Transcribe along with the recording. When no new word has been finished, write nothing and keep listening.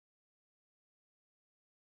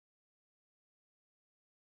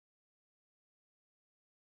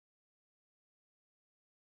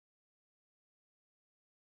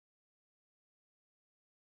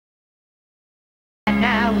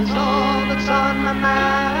that was all that's on my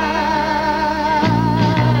mind.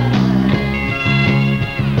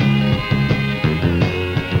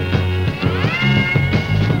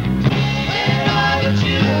 Where are the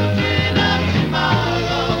children of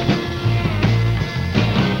tomorrow?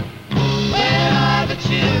 Where are the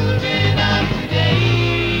children of today?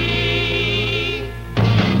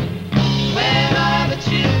 Where are the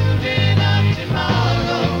children of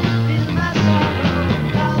tomorrow? Is my sorrow,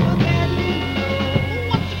 how can you know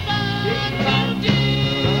what the fun to do?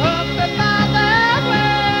 Up and by that way.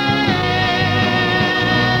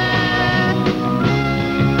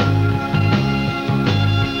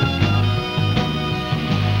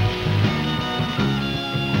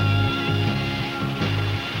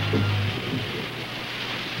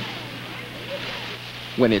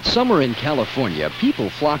 When it's summer in California, people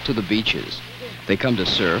flock to the beaches. They come to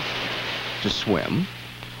surf, to swim,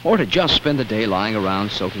 or to just spend the day lying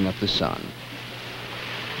around soaking up the sun.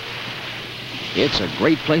 It's a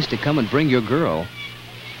great place to come and bring your girl,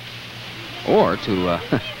 or to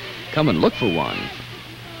come and look for one.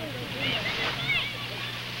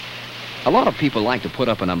 A lot of people like to put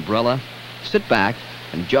up an umbrella, sit back,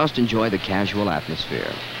 and just enjoy the casual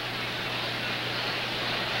atmosphere.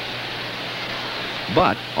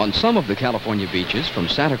 But on some of the California beaches, from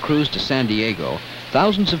Santa Cruz to San Diego,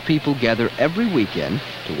 thousands of people gather every weekend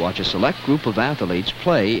to watch a select group of athletes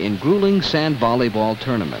play in grueling sand volleyball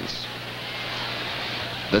tournaments.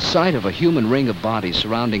 The sight of a human ring of bodies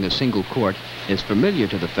surrounding a single court is familiar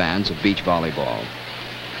to the fans of beach volleyball.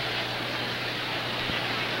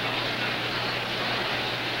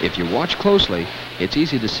 If you watch closely, it's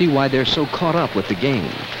easy to see why they're so caught up with the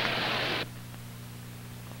game.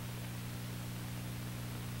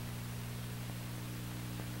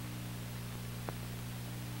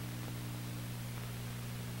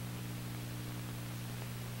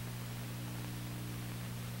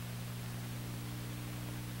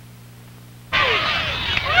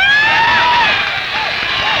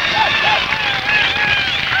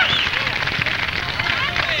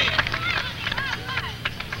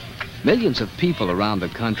 Millions of people around the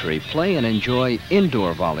country play and enjoy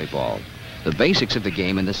indoor volleyball. The basics of the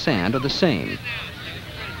game in the sand are the same.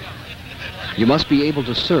 You must be able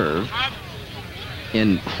to serve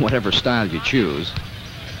in whatever style you choose.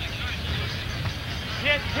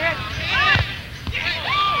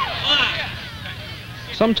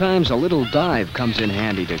 Sometimes a little dive comes in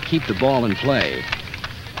handy to keep the ball in play.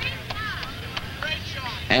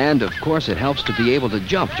 And of course it helps to be able to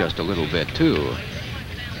jump just a little bit too.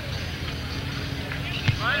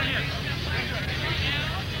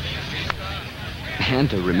 And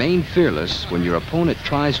to remain fearless when your opponent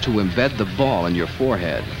tries to embed the ball in your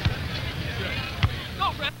forehead.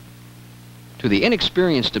 To the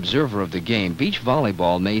inexperienced observer of the game, beach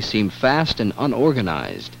volleyball may seem fast and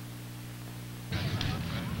unorganized.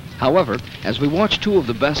 However, as we watch two of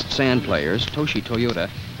the best sand players, Toshi Toyota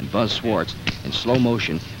and Buzz Swartz, in slow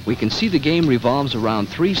motion, we can see the game revolves around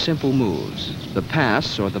three simple moves: the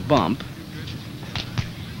pass or the bump,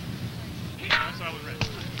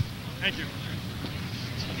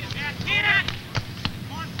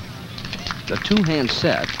 the two-hand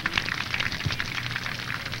set,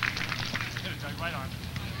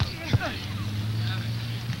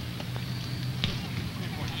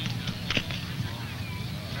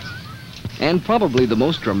 and probably the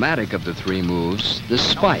most dramatic of the three moves, the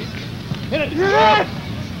spike. Hit it! Yes!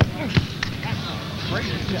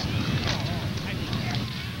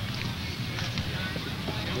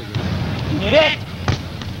 Hit!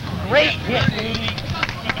 Great hit, baby!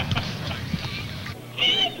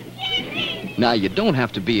 Now, you don't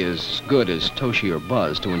have to be as good as Toshi or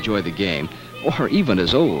Buzz to enjoy the game, or even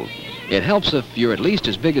as old. It helps if you're at least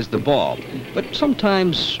as big as the ball, but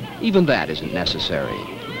sometimes even that isn't necessary.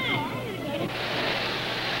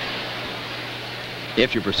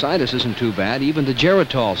 If your bursitis isn't too bad, even the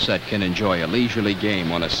Geritol set can enjoy a leisurely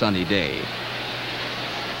game on a sunny day.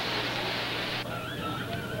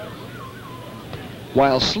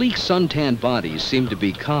 While sleek suntanned bodies seem to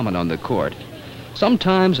be common on the court,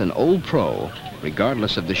 sometimes an old pro,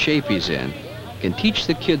 regardless of the shape he's in, can teach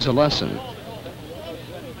the kids a lesson.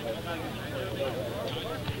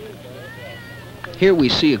 Here we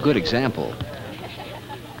see a good example.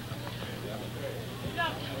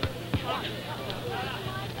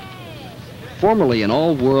 Formerly an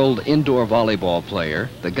all-world indoor volleyball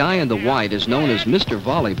player, the guy in the white is known as Mr.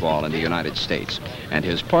 Volleyball in the United States, and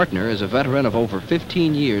his partner is a veteran of over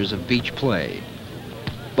 15 years of beach play.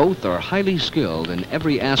 Both are highly skilled in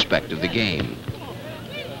every aspect of the game.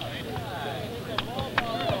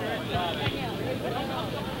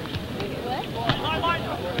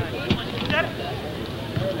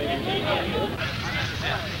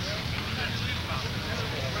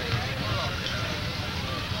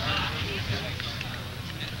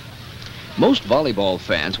 Most volleyball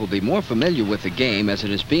fans will be more familiar with the game as it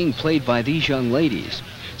is being played by these young ladies.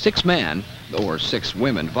 Six-man, or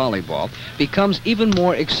six-women volleyball, becomes even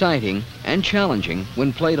more exciting and challenging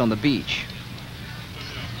when played on the beach.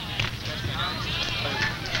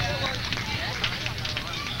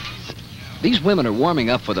 These women are warming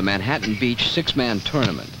up for the Manhattan Beach six-man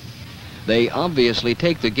tournament. They obviously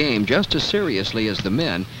take the game just as seriously as the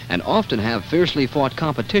men and often have fiercely fought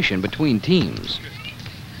competition between teams.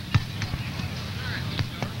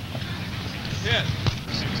 Yeah.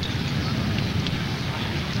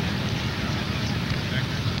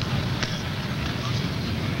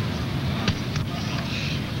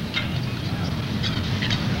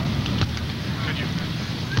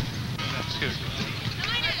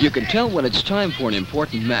 You can tell when it's time for an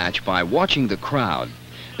important match by watching the crowd.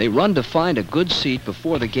 They run to find a good seat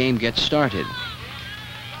before the game gets started.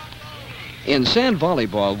 In sand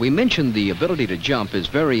volleyball, we mentioned the ability to jump is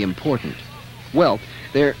very important. Well,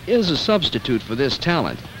 there is a substitute for this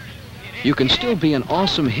talent. You can still be an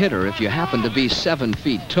awesome hitter if you happen to be 7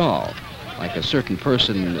 feet tall, like a certain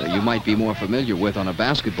person you might be more familiar with on a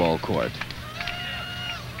basketball court.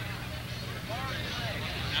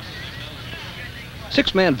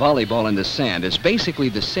 Six-man volleyball in the sand is basically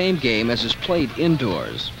the same game as is played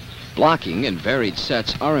indoors. Blocking and varied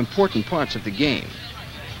sets are important parts of the game.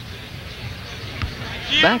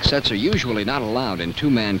 Back sets are usually not allowed in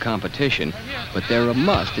two-man competition, but they're a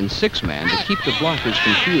must in six-man to keep the blockers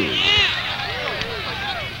confused.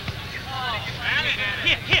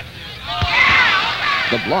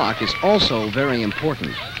 The block is also very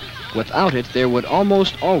important. Without it, there would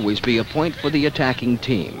almost always be a point for the attacking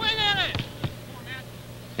team.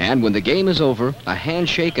 And when the game is over, a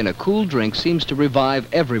handshake and a cool drink seems to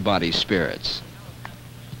revive everybody's spirits.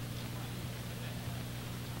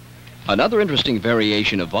 Another interesting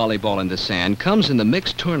variation of volleyball in the sand comes in the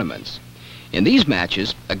mixed tournaments. In these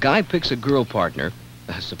matches, a guy picks a girl partner,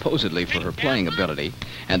 supposedly for her playing ability,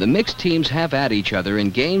 and the mixed teams have at each other in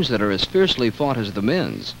games that are as fiercely fought as the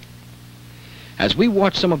men's. As we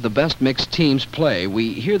watch some of the best mixed teams play,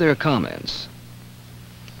 we hear their comments.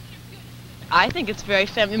 I think it's very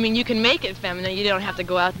feminine. I mean, you can make it feminine. You don't have to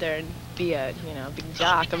go out there and be a, big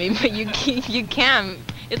jock. I mean, but you can.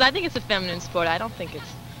 I think it's a feminine sport. I don't think it's,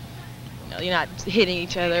 you're not hitting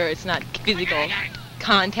each other. It's not physical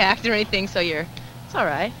contact or anything, so it's all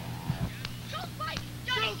right.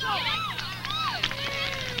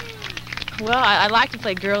 Well, I like to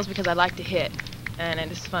play girls because I like to hit, and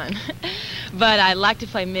it's fun. But I like to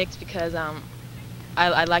play mixed because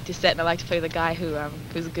I like to set, and I like to play the guy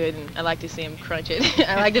who's good, and I like to see him crunch it.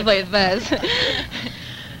 I like to play it fast.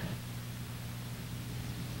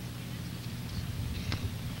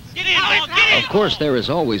 Of course, there is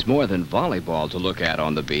always more than volleyball to look at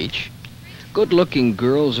on the beach. Good-looking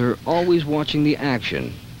girls are always watching the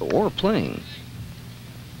action, or playing.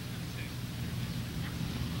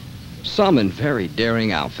 Some in very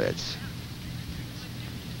daring outfits.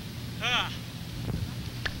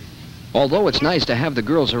 Although it's nice to have the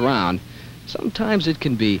girls around, sometimes it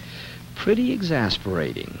can be pretty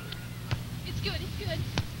exasperating. It's good, it's good.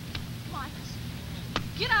 Come on.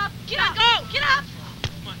 Get up, go, get up!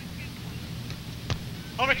 Come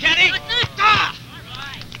on. Over, Kenny! Ah!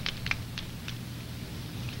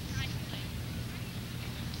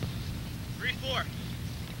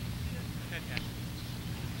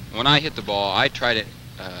 When I hit the ball, I try to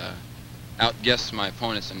outguess my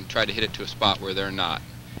opponents and try to hit it to a spot where they're not.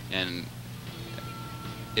 And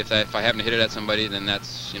if I happen to hit it at somebody, then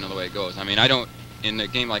that's the way it goes. I mean, I don't, in a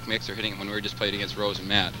game like mixed or hitting, when we were just playing against Rose and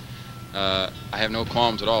Matt, I have no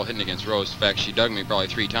qualms at all hitting against Rose. In fact, she dug me probably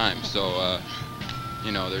 3 times. So,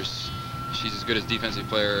 she's as good as defensive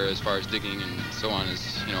player as far as digging and so on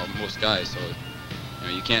as most guys. So,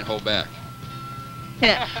 you can't hold back.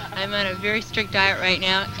 I'm on a very strict diet right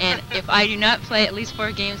now, and if I do not play at least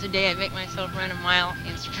 4 games a day, I make myself run a mile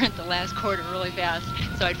and sprint the last quarter really fast.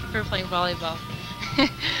 So I prefer playing volleyball.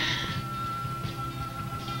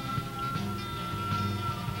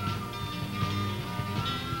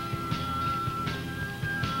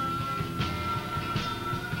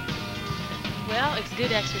 Well, it's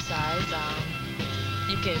good exercise.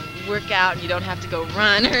 You can work out, and you don't have to go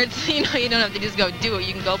run, or you don't have to just go do it.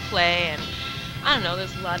 You can go play, and I don't know.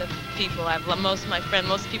 There's a lot of people. Most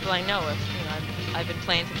people I know have. I've been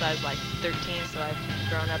playing since I was like 13, so I've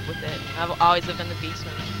grown up with it. I've always lived on the beach, and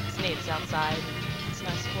it's neat. It's outside. And it's a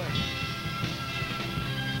nice sport.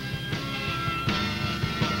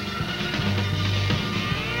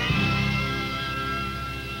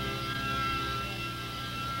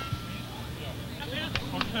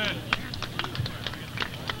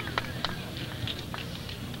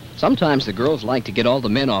 Sometimes the girls like to get all the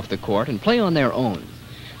men off the court and play on their own.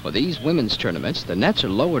 For these women's tournaments, the nets are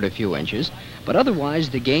lowered a few inches, but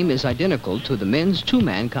otherwise the game is identical to the men's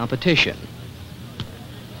two-man competition.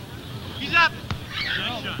 He's up.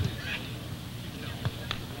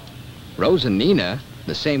 Rose and Nina,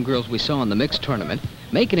 the same girls we saw in the mixed tournament,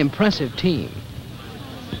 make an impressive team.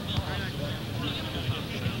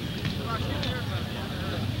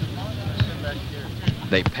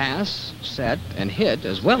 They pass, set, and hit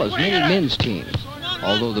as well as many men's teams,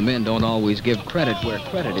 although the men don't always give credit where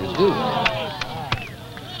credit is due.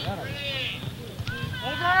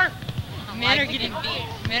 Men are getting beat.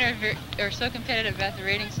 Men are so competitive about the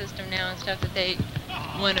rating system now and stuff that they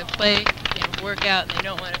want to play and work out, and they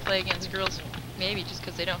don't want to play against girls, maybe just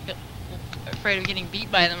because they don't feel afraid of getting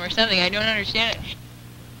beat by them or something. I don't understand it.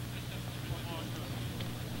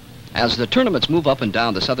 As the tournaments move up and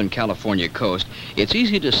down the Southern California coast, it's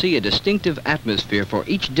easy to see a distinctive atmosphere for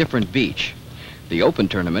each different beach. The Open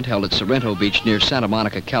tournament, held at Sorrento Beach near Santa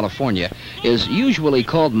Monica, California, is usually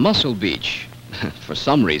called Muscle Beach, for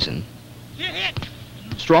some reason.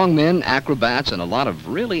 Strong men, acrobats, and a lot of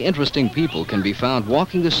really interesting people can be found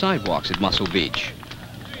walking the sidewalks at Muscle Beach.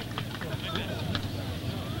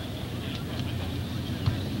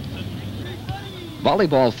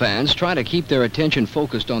 Volleyball fans try to keep their attention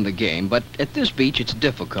focused on the game, but at this beach it's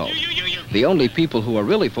difficult. The only people who are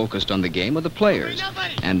really focused on the game are the players.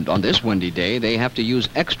 And on this windy day, they have to use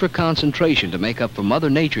extra concentration to make up for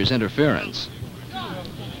Mother Nature's interference.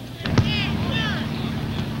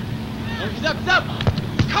 He's up, he's up.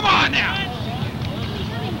 Come on now.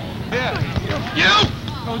 Yeah. You.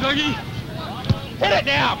 Go, doggy. Hit it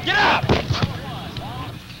now. Get up.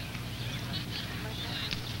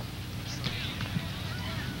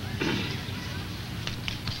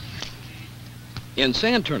 In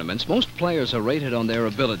sand tournaments, most players are rated on their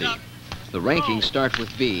ability. The rankings start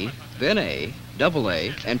with B, then A,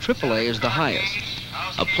 AA, and AAA is the highest.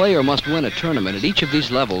 A player must win a tournament at each of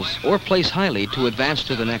these levels or place highly to advance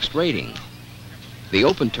to the next rating. The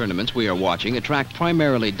Open tournaments we are watching attract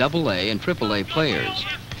primarily AA and AAA players.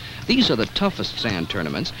 These are the toughest sand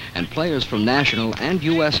tournaments, and players from national and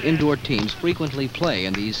U.S. indoor teams frequently play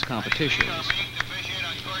in these competitions.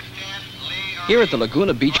 Here at the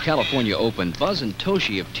Laguna Beach, California Open, Buzz and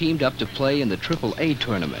Toshi have teamed up to play in the AAA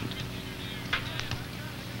tournament.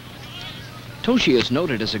 Toshi is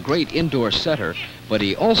noted as a great indoor setter, but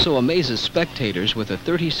he also amazes spectators with a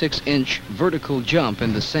 36-inch vertical jump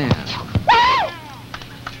in the sand.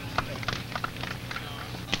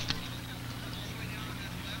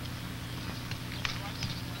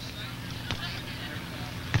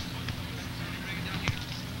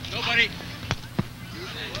 Nobody.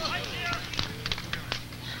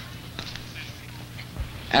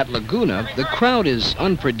 At Laguna, the crowd is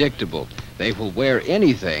unpredictable. They will wear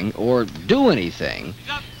anything or do anything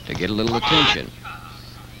to get a little attention.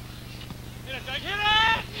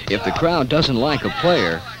 If the crowd doesn't like a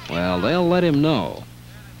player, well, they'll let him know.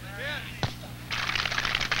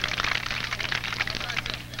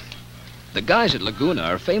 The guys at Laguna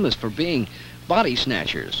are famous for being body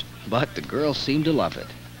snatchers, but the girls seem to love it.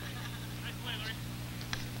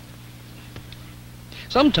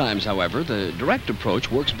 Sometimes, however, the direct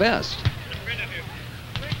approach works best.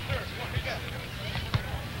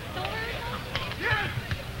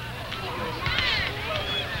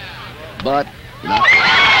 But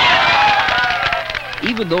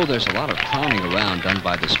even though there's a lot of clowning around done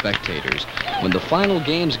by the spectators, when the final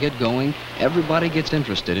games get going, everybody gets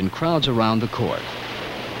interested and crowds around the court.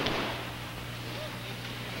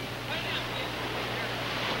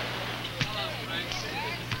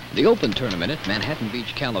 The Open tournament at Manhattan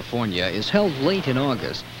Beach, California is held late in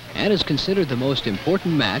August and is considered the most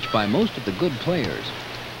important match by most of the good players.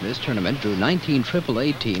 This tournament drew 19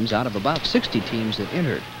 AAA teams out of about 60 teams that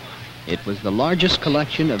entered. It was the largest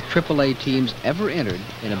collection of AAA teams ever entered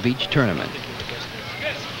in a beach tournament.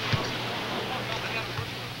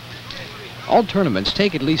 All tournaments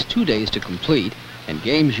take at least 2 days to complete, and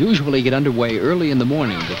games usually get underway early in the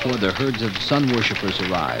morning before the herds of sun worshippers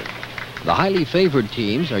arrive. The highly favored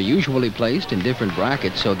teams are usually placed in different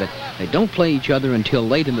brackets so that they don't play each other until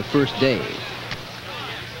late in the first day.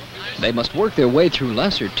 They must work their way through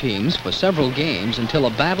lesser teams for several games until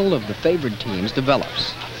a battle of the favored teams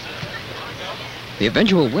develops. The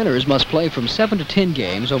eventual winners must play from 7 to 10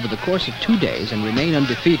 games over the course of 2 days and remain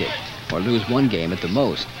undefeated, or lose 1 game at the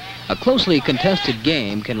most. A closely contested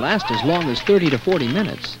game can last as long as 30 to 40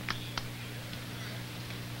 minutes.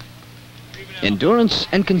 Endurance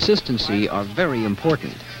and consistency are very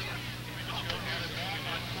important.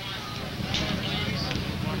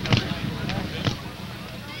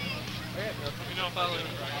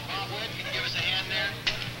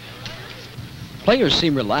 Players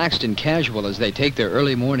seem relaxed and casual as they take their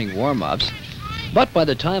early morning warm-ups, but by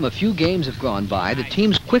the time a few games have gone by, the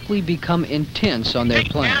teams quickly become intense on their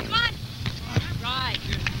playing.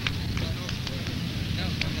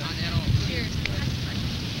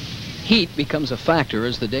 Heat becomes a factor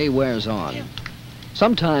as the day wears on.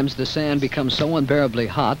 Sometimes the sand becomes so unbearably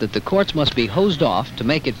hot that the courts must be hosed off to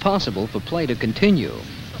make it possible for play to continue.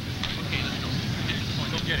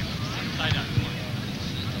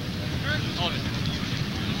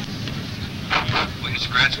 We can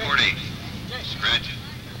scratch 40. Scratch it.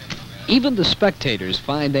 Even the spectators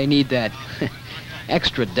find they need that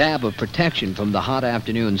extra dab of protection from the hot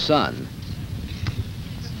afternoon sun.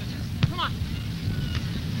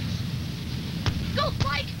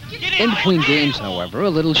 In between games, however, a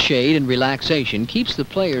little shade and relaxation keeps the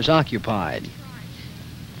players occupied.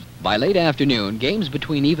 By late afternoon, games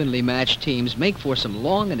between evenly matched teams make for some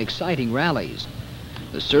long and exciting rallies.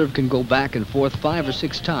 The serve can go back and forth 5 or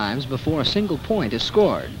 6 times before a single point is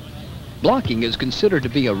scored. Blocking is considered to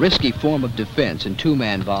be a risky form of defense in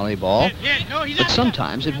two-man volleyball, but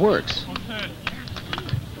sometimes it works.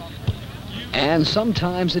 And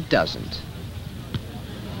sometimes it doesn't.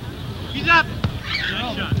 He's up.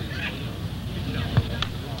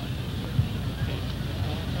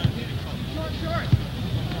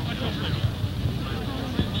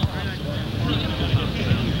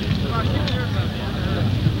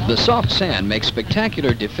 The soft sand makes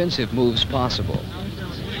spectacular defensive moves possible.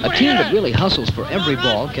 A team that really hustles for every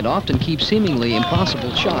ball can often keep seemingly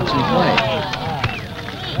impossible shots in play.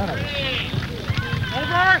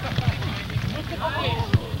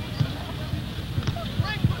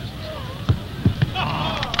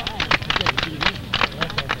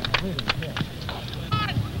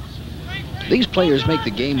 These players make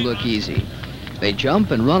the game look easy. They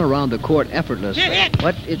jump and run around the court effortlessly,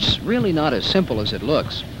 but it's really not as simple as it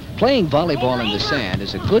looks. Playing volleyball in the sand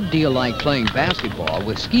is a good deal like playing basketball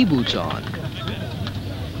with ski boots on.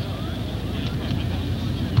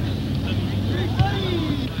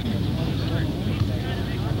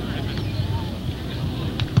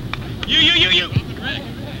 You.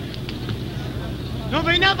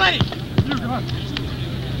 Nobody.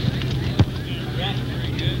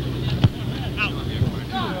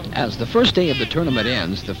 As the first day of the tournament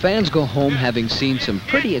ends, the fans go home having seen some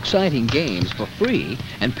pretty exciting games for free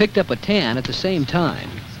and picked up a tan at the same time.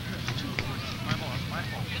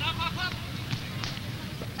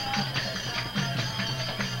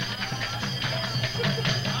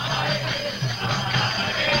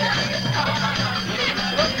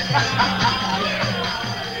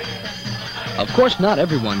 Of course, not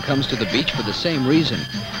everyone comes to the beach for the same reason.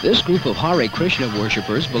 This group of Hare Krishna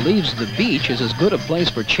worshippers believes the beach is as good a place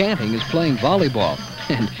for chanting as playing volleyball,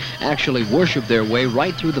 and actually worship their way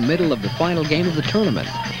right through the middle of the final game of the tournament.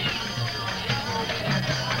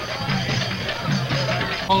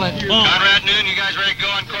 Conrad Noon, you guys ready to go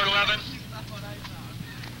on court 11?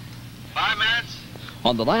 5 minutes?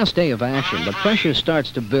 On the last day of action, the pressure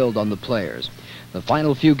starts to build on the players. The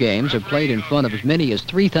final few games are played in front of as many as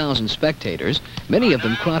 3,000 spectators, many of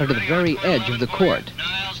them crowded to the very edge of the court.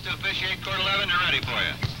 Niles to officiate court 11, they're ready for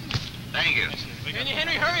you. Thank you.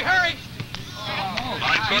 Henry, hurry.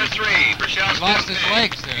 On court 3, Brachel's He lost his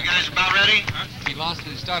legs there. You guys about ready? He lost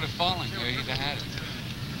it, started falling there. He'd have had it.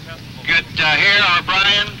 Good. Here,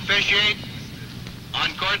 O'Brien, officiate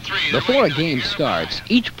on court 3. Before a game starts,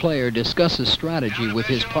 each player discusses strategy with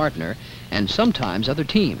his partner and sometimes other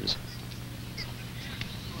teams.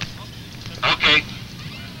 Okay.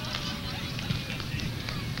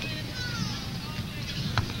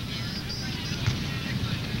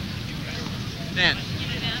 Stand.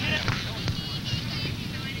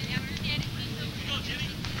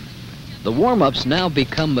 The warm-ups now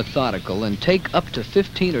become methodical and take up to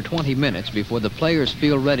 15 or 20 minutes before the players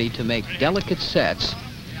feel ready to make delicate sets.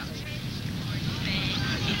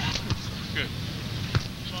 Good.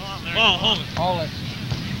 Ball, hold it. Hold it.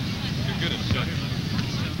 You're good at it.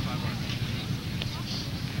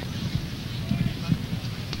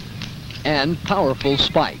 And powerful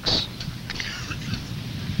spikes.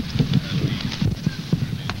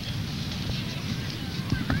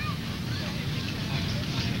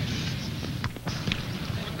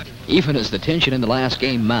 Even as the tension in the last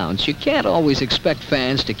game mounts, you can't always expect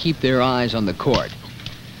fans to keep their eyes on the court.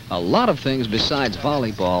 A lot of things besides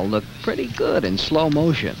volleyball look pretty good in slow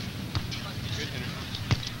motion.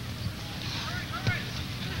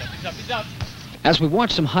 He's up. As we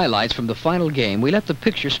watch some highlights from the final game, we let the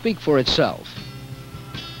picture speak for itself.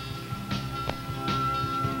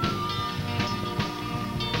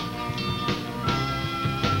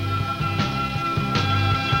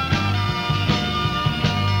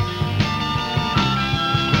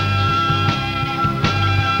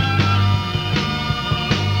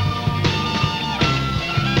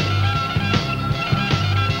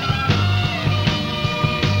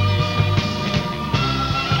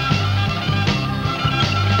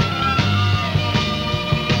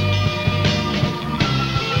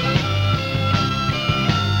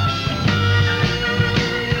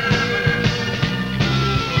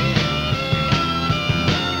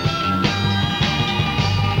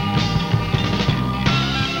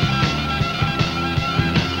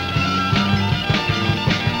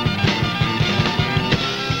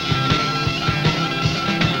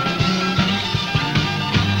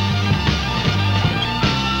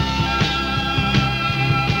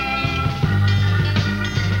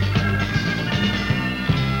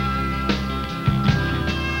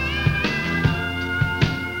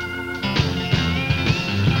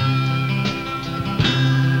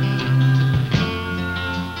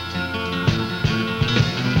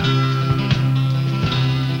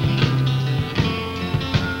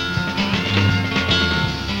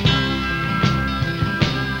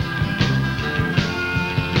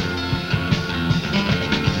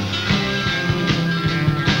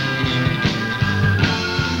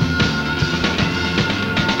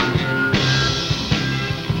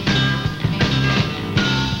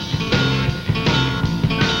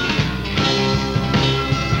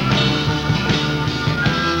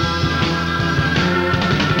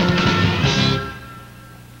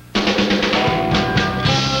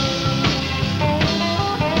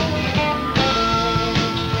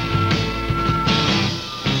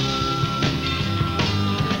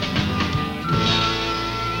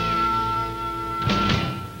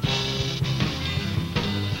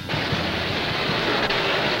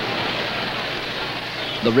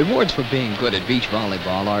 The rewards for being good at beach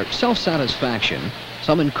volleyball are self-satisfaction,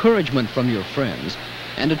 some encouragement from your friends,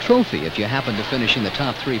 and a trophy if you happen to finish in the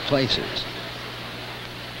top 3 places.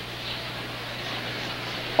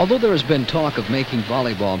 Although there has been talk of making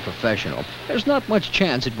volleyball professional, there's not much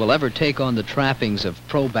chance it will ever take on the trappings of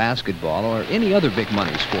pro basketball or any other big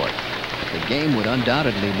money sport. The game would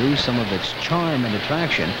undoubtedly lose some of its charm and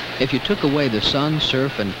attraction if you took away the sun,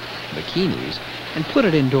 surf, and bikinis and put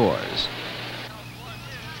it indoors.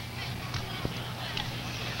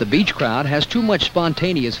 The beach crowd has too much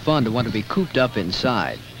spontaneous fun to want to be cooped up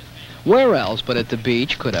inside. Where else but at the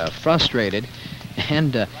beach could a frustrated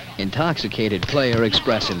and intoxicated player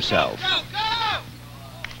express himself?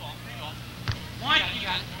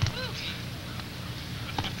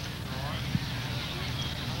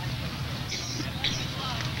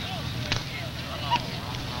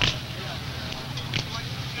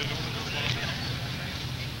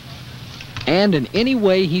 And in any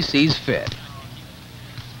way he sees fit.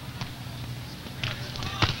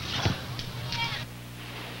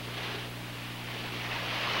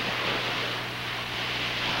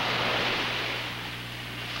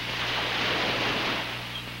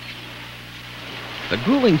 The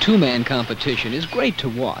grueling 2-man competition is great to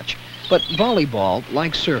watch, but volleyball,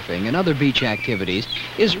 like surfing and other beach activities,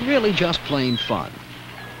 is really just plain fun.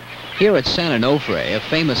 Here at San Onofre, a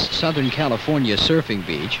famous Southern California surfing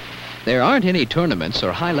beach, there aren't any tournaments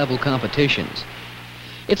or high-level competitions.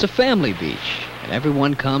 It's a family beach, and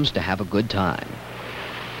everyone comes to have a good time.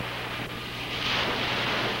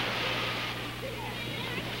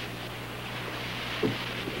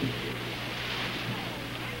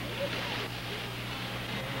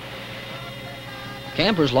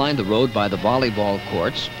 Campers line the road by the volleyball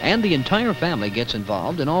courts, and the entire family gets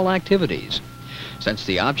involved in all activities. Since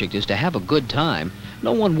the object is to have a good time,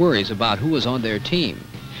 no one worries about who is on their team.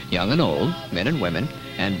 Young and old, men and women,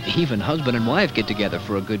 and even husband and wife get together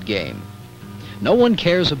for a good game. No one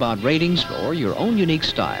cares about ratings or your own unique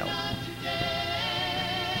style.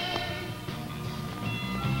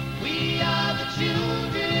 We are the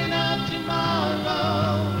children of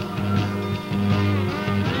tomorrow.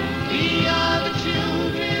 We are the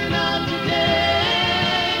children of today.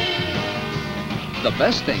 The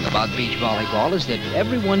best thing about beach volleyball is that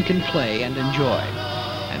everyone can play and enjoy.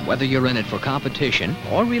 And whether you're in it for competition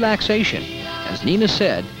or relaxation, as Nina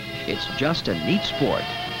said, it's just a neat sport.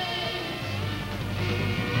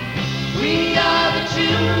 We are the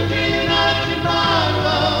children of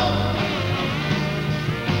tomorrow.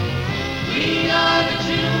 We are the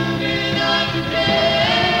children